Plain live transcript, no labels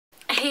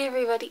Hey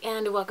everybody,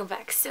 and welcome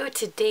back. So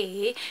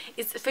today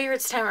is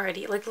favorites time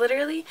already. Like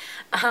literally,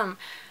 I've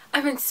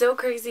been so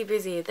crazy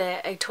busy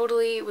that I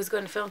totally was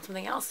going to film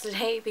something else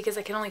today because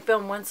I can only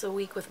film once a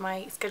week with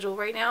my schedule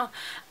right now,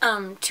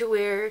 to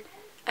where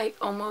I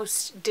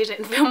almost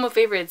didn't film a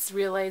favorites,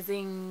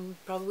 realizing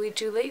probably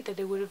too late that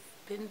it would have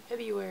been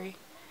February,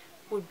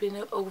 would have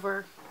been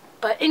over.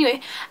 But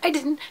anyway, I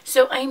didn't.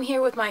 So I'm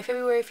here with my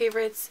February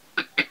favorites.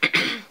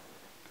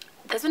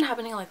 That's been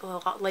happening like a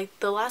lot. Like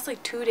the last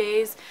like 2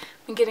 days,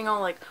 I've been getting all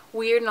like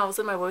weird, and all of a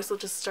sudden my voice will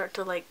just start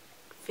to like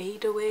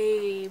fade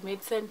away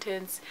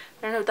mid-sentence.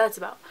 I don't know what that's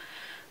about.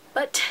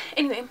 But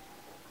anyway, I'm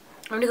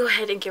gonna go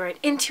ahead and get right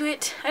into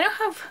it. I don't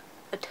have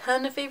a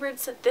ton of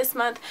favorites this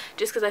month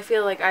just because I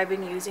feel like I've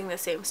been using the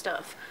same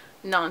stuff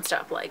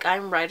non-stop. Like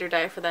I'm ride or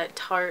die for that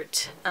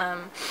Tarte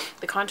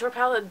the contour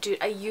palette. Dude,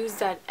 I use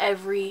that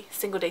every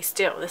single day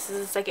still. This is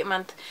the second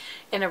month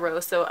in a row,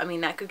 so I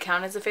mean that could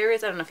count as a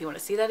favorites. I don't know if you want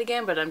to see that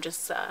again, but I'm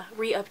just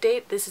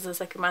re-update. This is the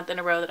second month in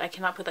a row that I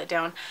cannot put that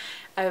down.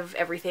 I have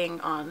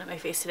everything on my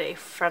face today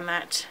from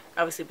that,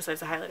 obviously besides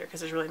the highlighter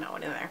because there's really not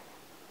one in there.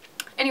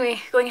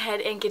 Anyway, going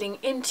ahead and getting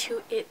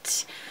into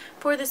it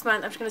for this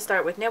month, I'm just going to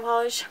start with nail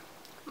polish.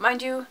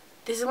 Mind you,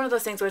 this is one of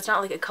those things where it's not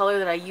like a color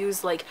that I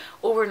use like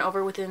over and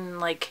over within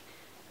like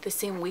the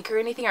same week or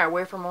anything, or I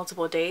wear for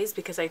multiple days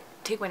because I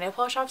take my nail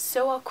polish off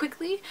so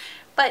quickly.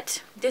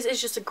 But this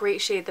is just a great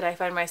shade that I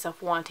find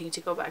myself wanting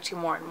to go back to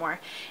more and more.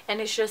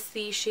 And it's just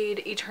the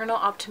shade Eternal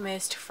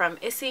Optimist from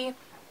Essie.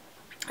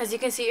 As you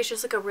can see, it's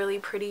just like a really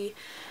pretty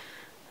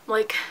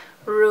like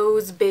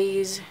rose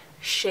beige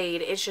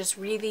shade. It's just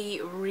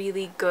really,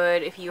 really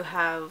good if you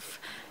have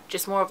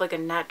just more of like a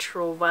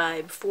natural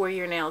vibe for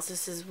your nails.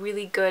 This is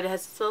really good. It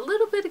has a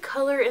little bit of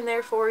color in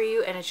there for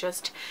you, and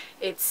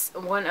it's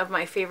one of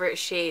my favorite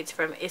shades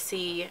from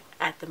Essie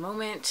at the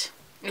moment.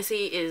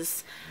 Essie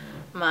is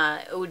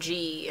my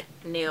OG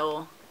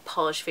nail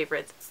polish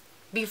favorites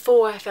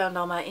before I found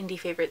all my indie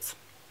favorites.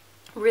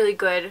 Really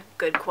good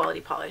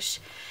quality polish.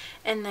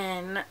 And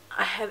then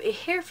I have a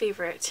hair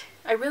favorite.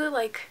 I really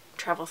like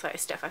travel size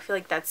stuff. I feel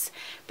like that's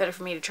better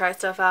for me to try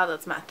stuff out.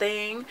 That's my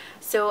thing.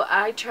 So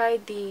I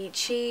tried the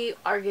Quay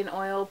Argan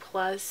Oil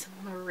plus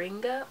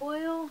Moringa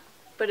Oil,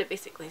 but it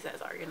basically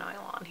says Argan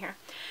Oil on here.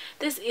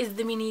 This is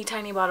the mini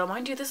tiny bottle.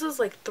 Mind you, this is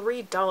like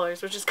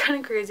 $3, which is kind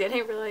of crazy. I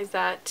didn't realize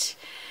that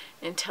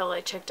until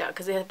I checked out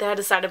because they had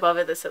a sign above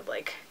it that said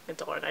like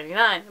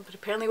 $1.99, but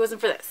apparently it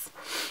wasn't for this.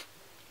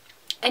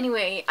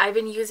 Anyway, I've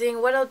been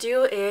using, what I'll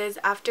do is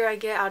after I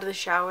get out of the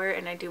shower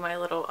and I do my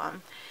little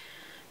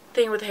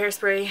thing with the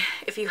hairspray.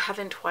 If you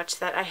haven't watched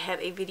that, I have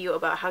a video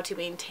about how to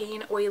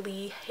maintain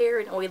oily hair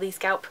and oily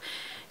scalp.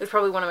 It was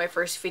probably one of my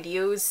first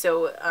videos.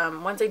 So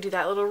once I do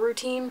that little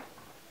routine,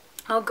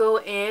 I'll go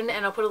in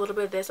and I'll put a little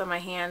bit of this on my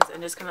hands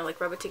and just kind of like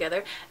rub it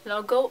together, and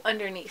I'll go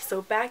underneath,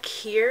 so back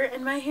here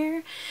in my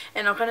hair,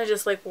 and I'll kind of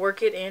just like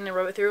work it in and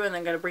rub it through, and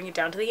then gotta bring it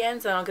down to the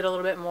ends, and I'll get a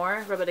little bit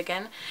more, rub it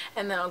again,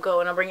 and then I'll go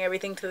and I'll bring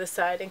everything to the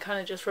side and kind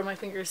of just run my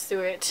fingers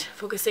through it,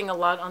 focusing a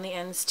lot on the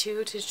ends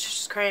too, to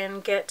just try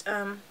and get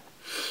a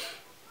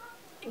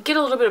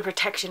little bit of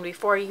protection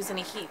before I use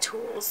any heat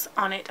tools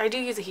on it. I do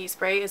use a heat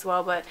spray as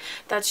well, but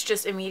that's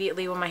just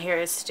immediately when my hair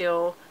is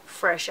still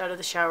fresh out of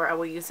the shower. I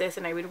will use this,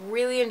 and I've been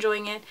really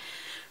enjoying it.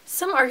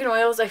 Some argan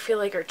oils I feel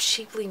like are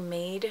cheaply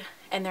made,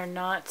 and they're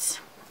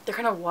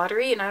kind of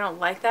watery, and I don't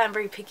like that. I'm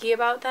very picky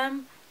about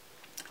them,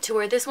 to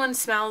where this one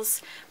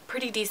smells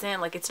pretty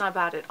decent. Like it's not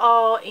bad at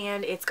all,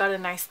 and it's got a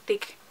nice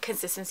thick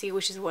consistency,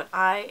 which is what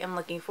I am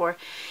looking for.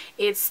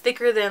 It's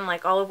thicker than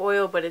like olive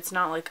oil, but it's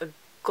not like a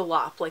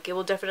glop. Like it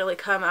will definitely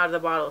come out of the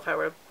bottle if I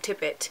were to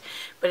tip it,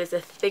 but it's a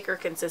thicker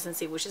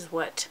consistency, which is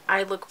what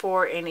I look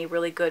for in a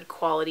really good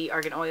quality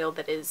argan oil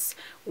that is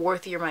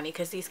worth your money,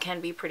 because these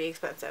can be pretty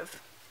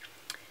expensive.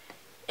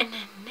 And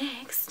then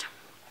next,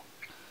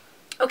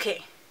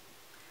 okay,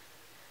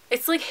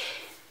 it's like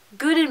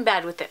good and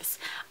bad with this.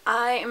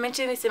 I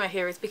mentioned this in my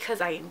favorites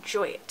because I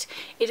enjoy it.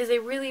 It is a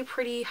really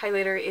pretty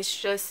highlighter.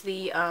 It's just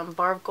the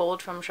Bar of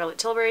Gold from Charlotte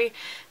Tilbury.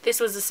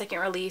 This was the second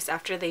release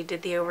after they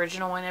did the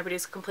original one. Everybody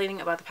was complaining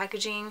about the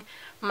packaging.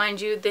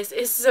 Mind you, this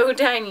is so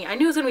tiny. I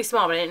knew it was going to be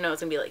small, but I didn't know it was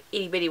going to be like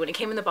itty bitty. When it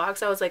came in the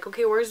box, I was like,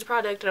 okay, where's the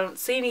product? I don't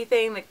see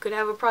anything that could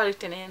have a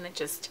product in it, and it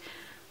just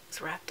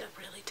was wrapped up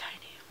really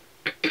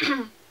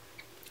tiny.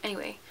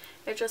 Anyway,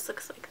 it just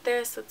looks like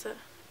this. It's a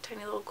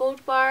tiny little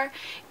gold bar,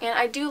 and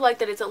I do like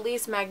that it's at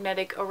least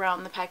magnetic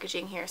around the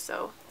packaging here,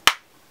 so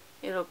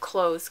it'll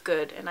close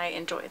good, and I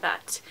enjoy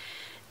that.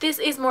 This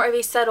is more of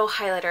a subtle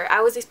highlighter.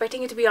 I was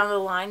expecting it to be on the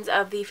lines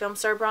of the Film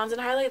Star Bronze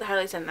and Highlight, the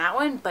highlights in that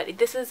one, but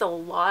this is a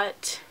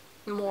lot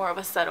more of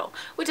a subtle,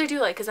 which I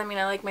do like, because I mean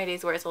I like my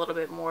days where it's a little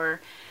bit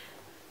more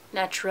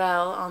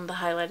natural on the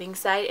highlighting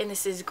side, and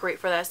this is great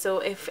for that. So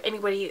if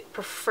anybody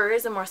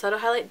prefers a more subtle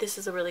highlight, this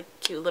is a really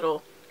cute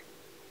little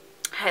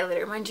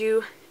highlighter. Mind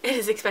you, it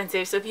is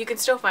expensive, so if you can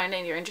still find it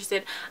and you're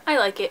interested, I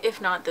like it.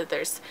 If not, that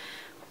there's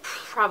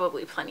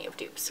probably plenty of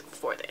dupes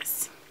for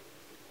this.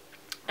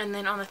 And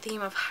then on the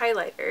theme of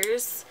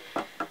highlighters,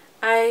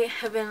 I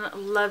have been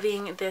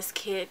loving this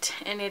kit,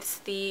 and this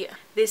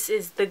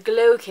is the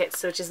Glow Kit,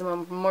 so which is the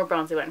more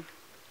bronzy one.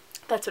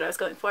 That's what I was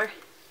going for.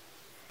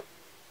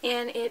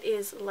 And it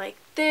is like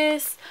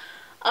this.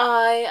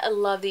 I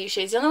love these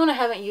shades. The only one I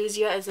haven't used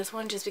yet is this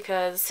one, just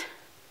because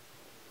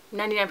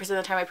 99% of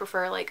the time I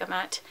prefer like a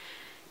matte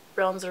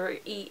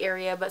bronzer-y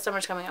area, but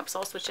summer's coming up, so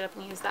I'll switch it up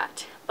and use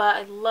that. But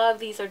I love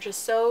these. They're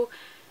just so,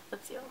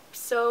 let's see,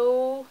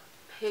 so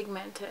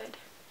pigmented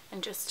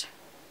and just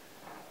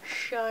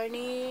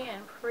shiny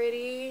and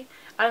pretty.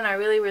 I don't know, I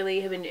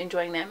really have been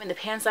enjoying them, and the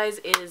pan size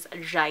is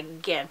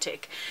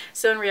gigantic.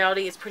 So in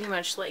reality it's pretty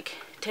much like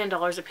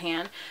 $10 a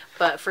pan,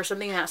 but for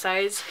something that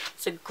size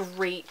it's a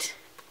great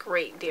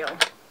deal.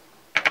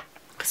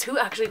 Because who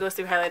actually goes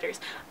through highlighters?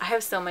 I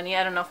have so many.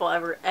 I don't know if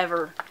I'll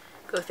ever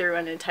go through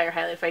an entire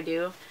highlight. If I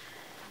do,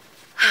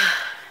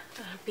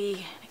 that'll be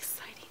an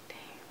exciting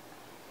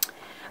day.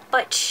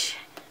 But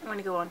I'm going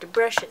to go on to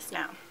brushes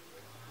now.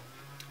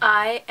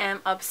 I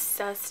am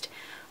obsessed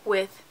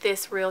with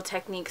this Real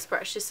Techniques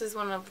brush. This is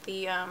one of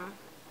the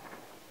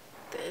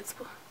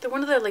they're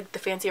one of the like the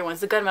fancier ones,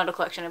 the Gunmetal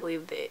collection,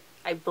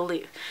 I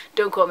believe.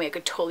 Don't quote me, I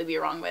could totally be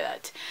wrong by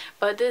that.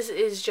 But this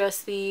is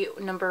just the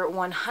number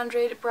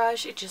 100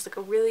 brush. It's just like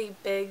a really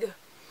big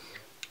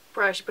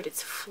brush, but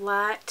it's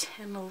flat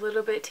and a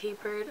little bit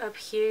tapered up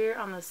here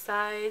on the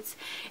sides.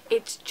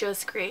 It's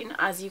just great, and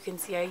as you can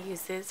see I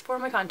use this for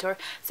my contour.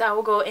 So I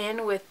will go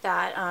in with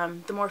that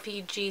the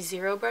Morphe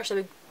G0 brush, the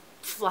big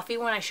fluffy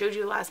one I showed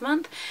you last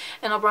month,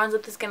 and I'll bronze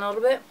up the skin a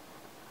little bit,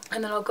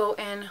 and then I'll go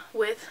in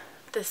with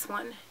this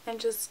one and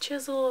just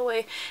chisel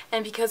away.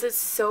 And because it's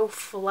so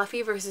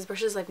fluffy versus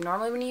brushes I've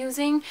normally been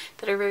using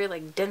that are very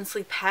like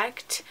densely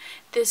packed,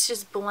 this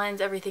just blends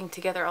everything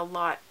together a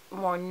lot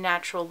more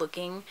natural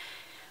looking,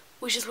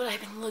 which is what I've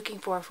been looking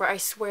for I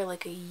swear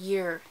like a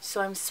year.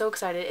 So I'm so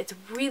excited. It's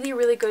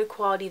really good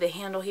quality. The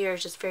handle here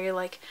is just very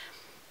like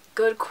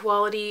good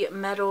quality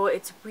metal.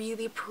 It's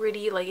really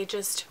pretty. Like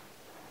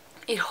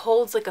it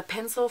holds like a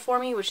pencil for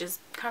me, which is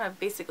kind of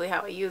basically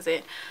how I use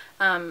it.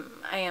 I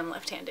am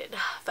left-handed,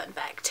 fun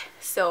fact.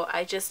 So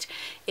it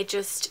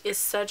just is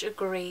such a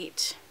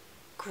great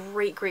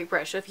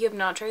brush. So if you have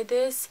not tried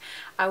this,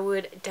 I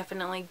would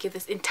definitely give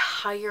this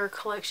entire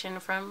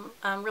collection from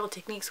Real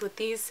Techniques with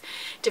these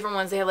different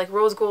ones. They have like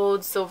rose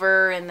gold,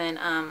 silver, and then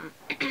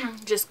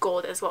just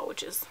gold as well,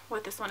 which is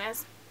what this one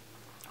is.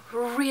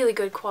 Really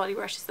good quality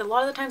brushes. A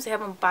lot of the times they have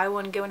them buy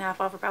one get one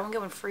half off or buy one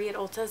get one free at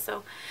Ulta,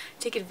 so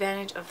take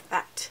advantage of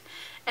that.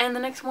 And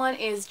the next one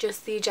is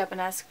just the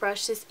Japonesque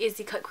brush. This is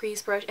the Cut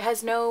Crease brush. It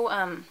has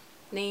no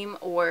name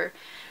or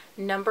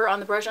number on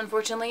the brush,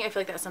 unfortunately. I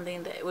feel like that's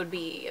something that would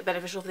be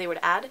beneficial if they would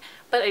add,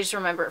 but I just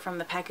remember it from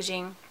the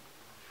packaging.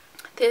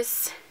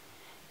 This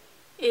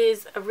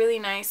is a really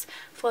nice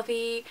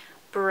fluffy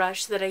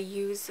brush that I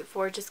use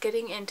for just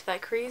getting into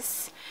that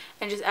crease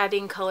and just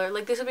adding color.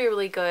 Like this would be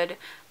really good.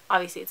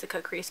 Obviously it's a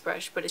Cut Crease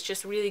brush, but it's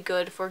just really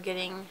good for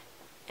getting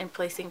and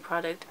placing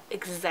product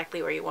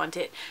exactly where you want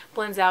it.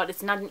 Blends out.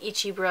 It's not an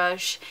itchy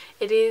brush.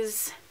 It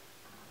is,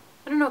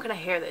 I don't know what kind of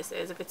hair this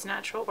is, if it's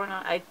natural or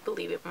not. I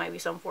believe it might be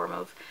some form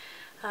of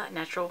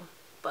natural,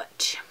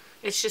 but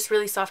it's just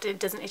really soft and it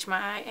doesn't itch my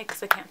eye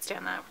because I can't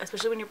stand that.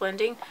 Especially when you're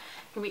blending,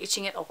 you'll be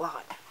itching it a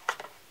lot.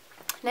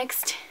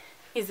 Next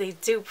is a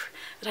dupe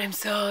that I'm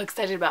so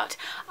excited about.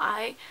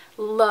 I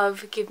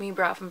love Give Me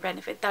Brow from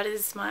Benefit. That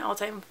is my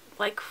all-time,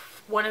 like,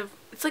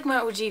 it's like my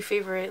OG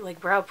favorite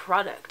like brow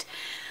product.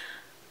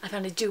 I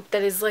found a dupe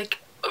that is like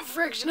a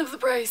fraction of the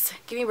price.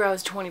 Give Me Brow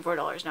is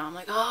 $24 now. I'm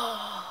like,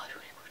 oh,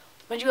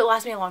 $24. Mind you, it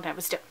lasts me a long time,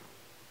 but still.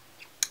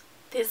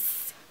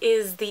 This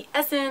is the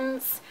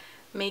Essence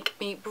Make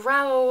Me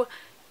Brow,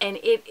 and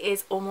it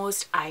is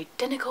almost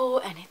identical,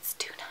 and it's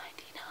 $2.99.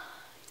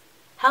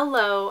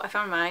 Hello, I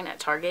found mine at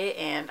Target,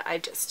 and I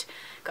just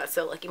got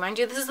so lucky. Mind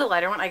you, this is the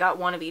lighter one. I got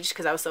one of each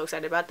because I was so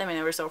excited about them and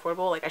they were so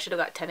affordable. Like I should have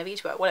got 10 of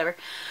each, but whatever.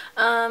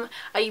 I've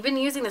been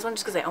using this one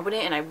just because I opened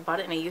it and I bought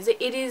it and I use it.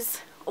 It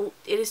is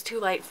too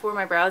light for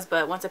my brows,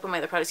 but once I put my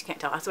other products, you can't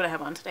tell. That's what I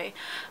have on today.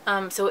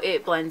 So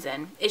it blends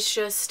in. It's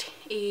just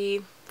a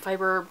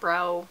fiber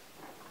brow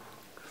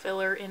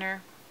filler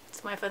inner.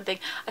 It's my fun thing.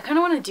 I kind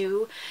of want to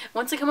do,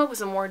 once I come up with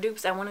some more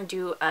dupes, I want to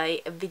do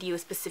a video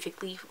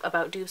specifically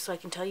about dupes so I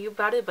can tell you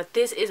about it. But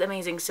this is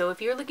amazing. So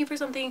if you're looking for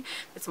something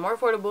that's more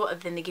affordable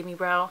than the Give Me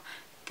Brow,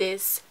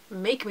 this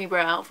Make Me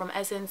Brow from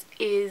Essence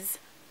is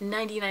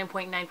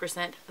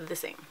 99.9% the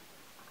same.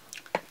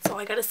 That's all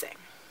I gotta say.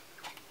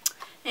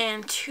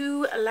 And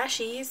two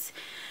lashes.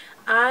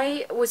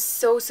 I was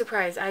so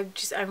surprised.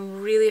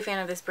 I'm really a fan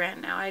of this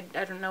brand now. I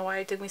don't know why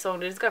it took me so long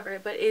to discover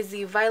it, but it is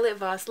the Violette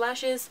Voss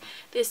lashes.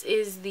 This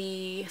is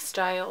the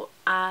style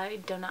I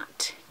Do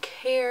Not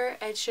Care.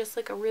 It's just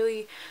like a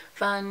really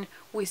fun,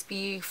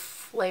 wispy,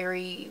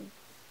 flary,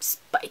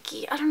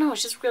 spiky. I don't know,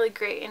 it's just really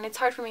great, and it's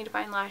hard for me to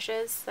find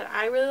lashes that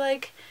I really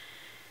like.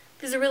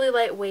 These are really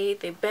lightweight,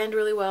 they bend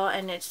really well,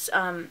 and it's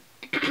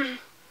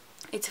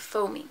it's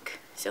faux mink.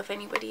 So if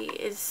anybody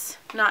is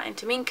not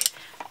into mink,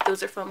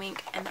 those are faux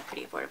mink and they're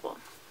pretty affordable.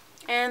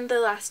 And the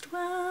last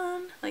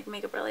one, like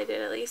makeup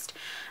related at least,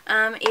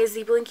 is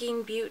the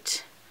Blinking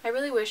Beaute. I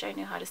really wish I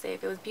knew how to say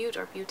if it was Beaute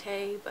or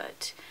Beaute,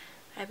 but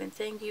I've been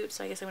saying Beaute,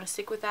 so I guess I'm going to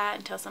stick with that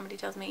until somebody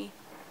tells me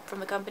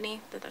from the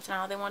company that that's not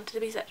how they want it to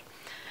be said.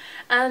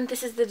 And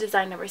this is the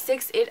design number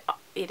 6. It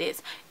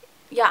is.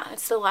 Yeah,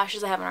 it's the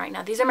lashes I have on right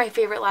now. These are my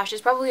favorite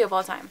lashes probably of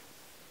all time.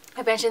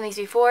 I mentioned these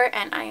before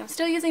and I am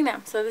still using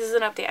them, so this is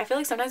an update. I feel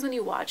like sometimes when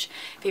you watch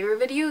favorite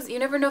videos, you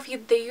never know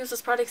if they use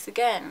those products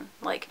again.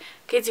 Like,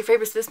 okay, it's your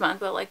favorites this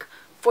month, but like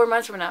 4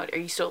 months from now, are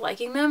you still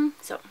liking them?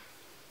 So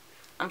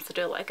I'm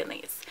still liking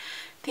these.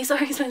 These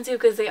are expensive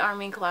because they are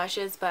mink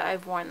lashes, but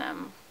I've worn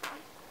them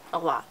a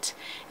lot.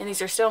 And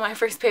these are still my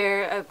first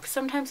pair.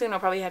 Sometime soon I'll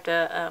probably have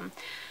to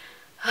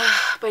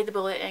bite the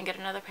bullet and get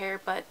another pair,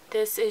 but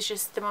this is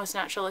just the most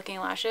natural looking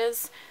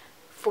lashes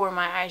for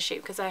my eye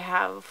shape because I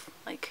have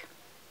like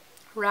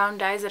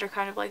round eyes that are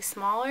kind of like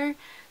smaller,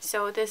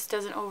 so this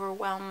doesn't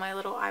overwhelm my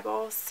little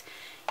eyeballs.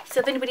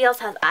 So if anybody else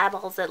has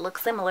eyeballs that look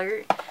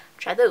similar,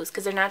 try those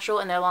because they're natural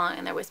and they're long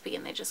and they're wispy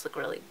and they just look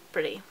really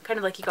pretty. Kind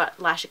of like you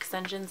got lash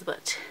extensions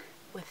but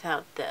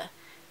without the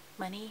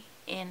money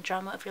and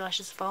drama of your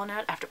lashes falling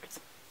out afterwards.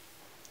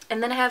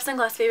 And then I have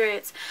sunglass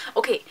favorites.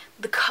 Okay,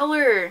 the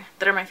color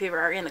that are my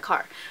favorite are in the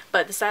car,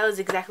 but the style is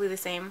exactly the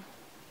same.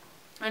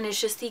 And it's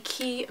just the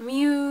Quay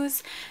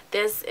Muse.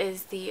 This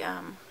is the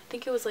I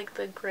think it was like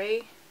the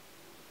gray,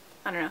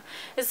 I don't know,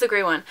 it's the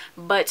gray one,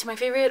 but my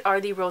favorite are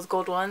the rose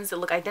gold ones that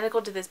look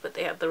identical to this, but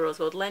they have the rose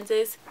gold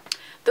lenses.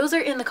 Those are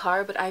in the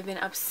car, but I've been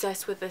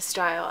obsessed with this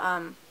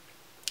style.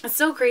 It's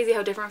so crazy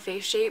how different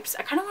face shapes,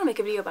 I kind of want to make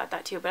a video about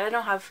that too, but I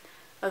don't have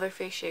other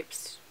face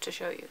shapes to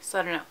show you, so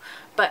I don't know,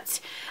 but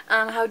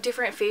how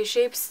different face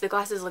shapes, the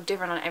glasses look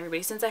different on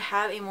everybody. Since I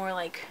have a more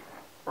like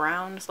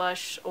round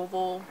slash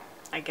oval,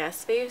 I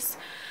guess, face,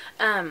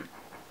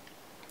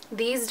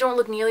 these don't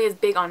look nearly as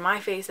big on my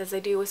face as they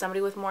do with somebody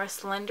with more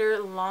slender,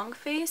 long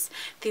face.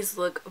 These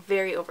look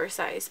very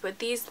oversized, but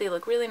these, they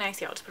look really nice.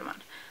 Here, I'll just put them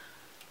on.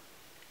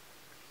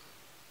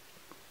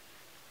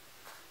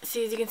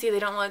 See, as you can see, they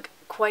don't look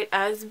quite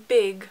as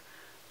big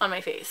on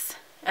my face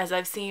as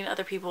I've seen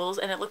other people's,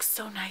 and it looks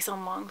so nice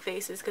on long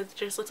faces because it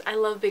just looks, I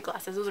love big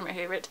glasses. Those are my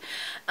favorite.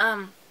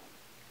 I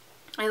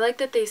like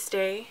that they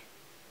stay.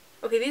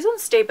 Okay, these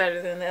ones stay better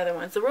than the other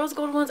ones. The rose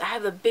gold ones, I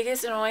have the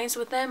biggest annoyance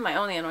with them. My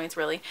only annoyance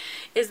really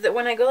is that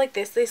when I go like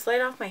this, they slide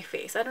off my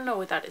face. I don't know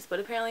what that is, but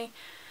apparently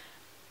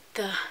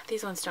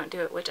these ones don't do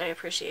it, which I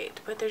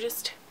appreciate. But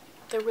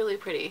they're really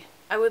pretty.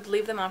 I would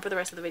leave them on for the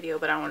rest of the video,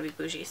 but I don't want to be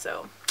bougie,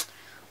 so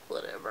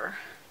whatever.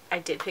 I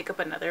did pick up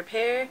another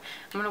pair.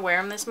 I'm going to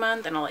wear them this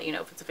month, and I'll let you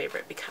know if it's a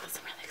favorite because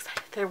I'm really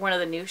excited. They're one of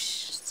the new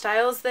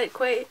styles that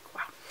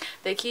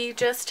Quay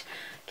just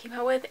came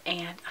out with,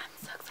 and I'm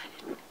so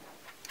excited.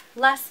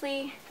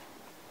 Lastly,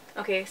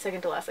 okay, second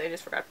to lastly, I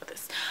just forgot about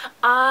this.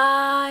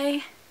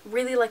 I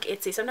really like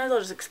Etsy. Sometimes I'll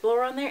just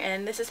explore on there,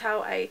 and this is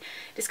how I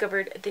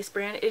discovered this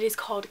brand. It is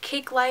called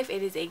CakeLife.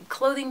 It is a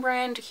clothing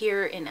brand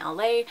here in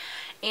LA,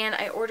 and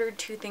I ordered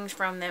 2 things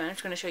from them. I'm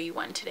just going to show you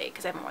one today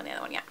because I haven't worn the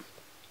other one yet.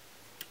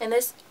 And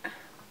this,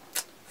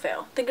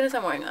 fail. Thank goodness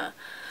I'm wearing a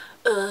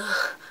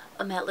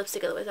matte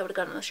lipstick, otherwise I would have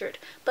gotten on the shirt.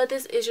 But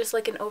this is just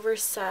like an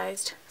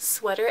oversized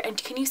sweater, and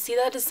can you see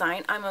that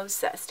design? I'm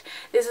obsessed.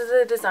 This is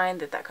a design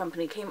that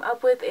company came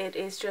up with. It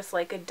is just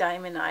like a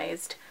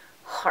diamondized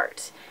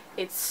heart.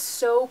 It's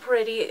so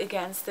pretty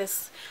against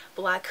this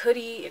black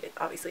hoodie.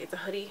 Obviously it's a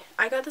hoodie.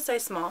 I got the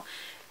size small,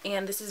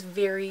 and this is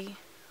very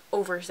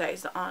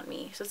oversized on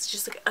me, so it's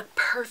just like a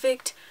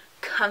perfect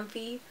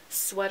comfy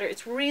sweater.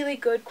 It's really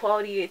good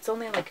quality. It's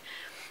only like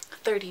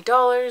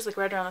 $30, like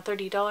right around the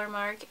 $30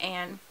 mark,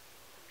 and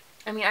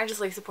I mean, I just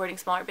like supporting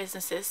smaller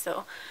businesses.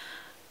 So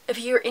if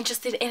you're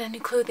interested in a new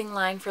clothing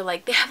line for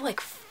like, they have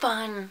like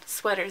fun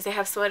sweaters. They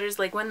have sweaters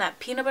like when that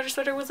peanut butter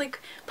sweater was like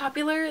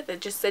popular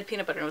that just said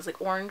peanut butter and it was like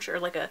orange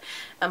or like a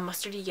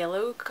mustardy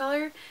yellow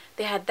color.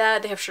 They had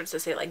that. They have shirts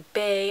that say like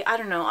Bay. I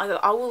don't know.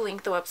 I will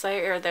link the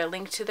website or the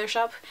link to their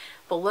shop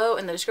below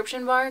in the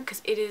description bar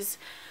because it is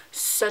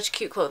such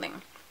cute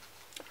clothing.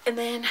 And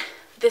then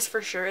this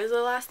for sure is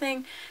the last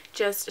thing,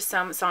 just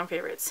some song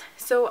favorites.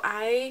 So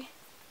I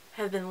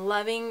have been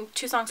loving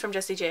 2 songs from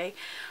Jessie J.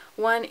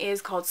 One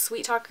is called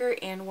Sweet Talker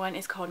and one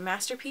is called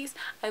Masterpiece.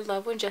 I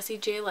love when Jessie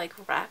J like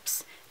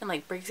raps and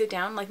like breaks it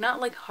down, like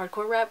not like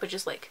hardcore rap, but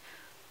just like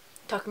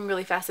talking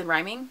really fast and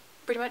rhyming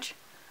pretty much.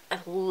 I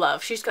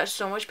love, she's got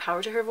so much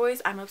power to her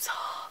voice. I'm obsessed.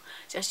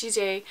 Jessie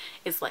J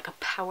is like a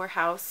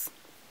powerhouse.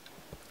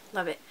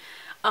 Love it.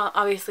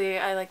 Obviously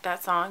I like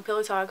that song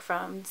Pillow Talk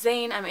from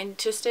Zayn. I'm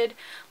interested,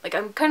 like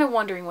I'm kind of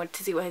wondering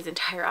to see what his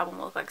entire album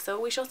will look like,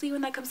 so we shall see when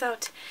that comes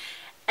out.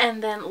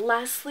 And then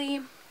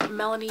lastly,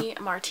 Melanie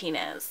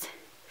Martinez.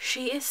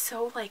 She is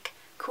so like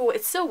cool.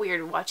 It's so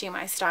weird watching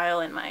my style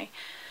and my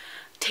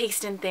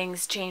taste in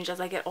things change as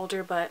I get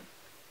older, but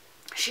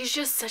she's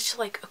just such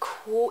like a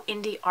cool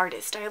indie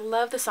artist. I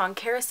love the song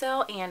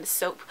Carousel and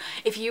Soap.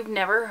 If you've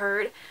never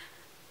heard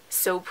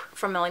Soap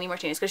from Melanie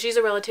Martinez, because she's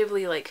a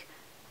relatively like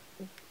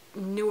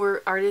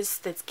newer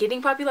artist that's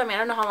getting popular. I mean, I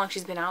don't know how long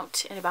she's been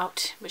out and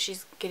about, but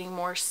she's getting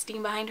more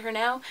steam behind her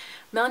now.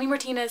 Melanie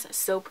Martinez,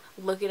 Soap.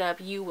 Look it up.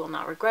 You will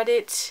not regret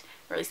it.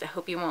 Or at least I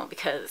hope you won't,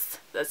 because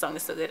that song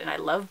is so good. And I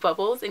love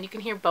Bubbles. And you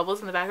can hear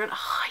Bubbles in the background.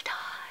 Oh, I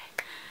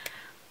die.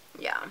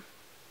 Yeah.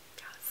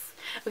 Yes.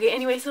 Okay,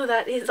 anyway, so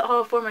that is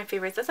all for my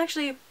favorites. That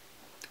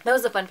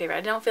was a fun favorite.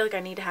 I don't feel like I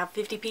need to have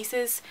 50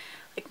 pieces.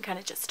 I can kind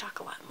of just talk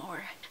a lot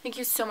more. Thank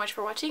you so much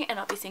for watching, and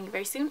I'll be seeing you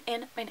very soon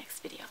in my next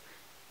video.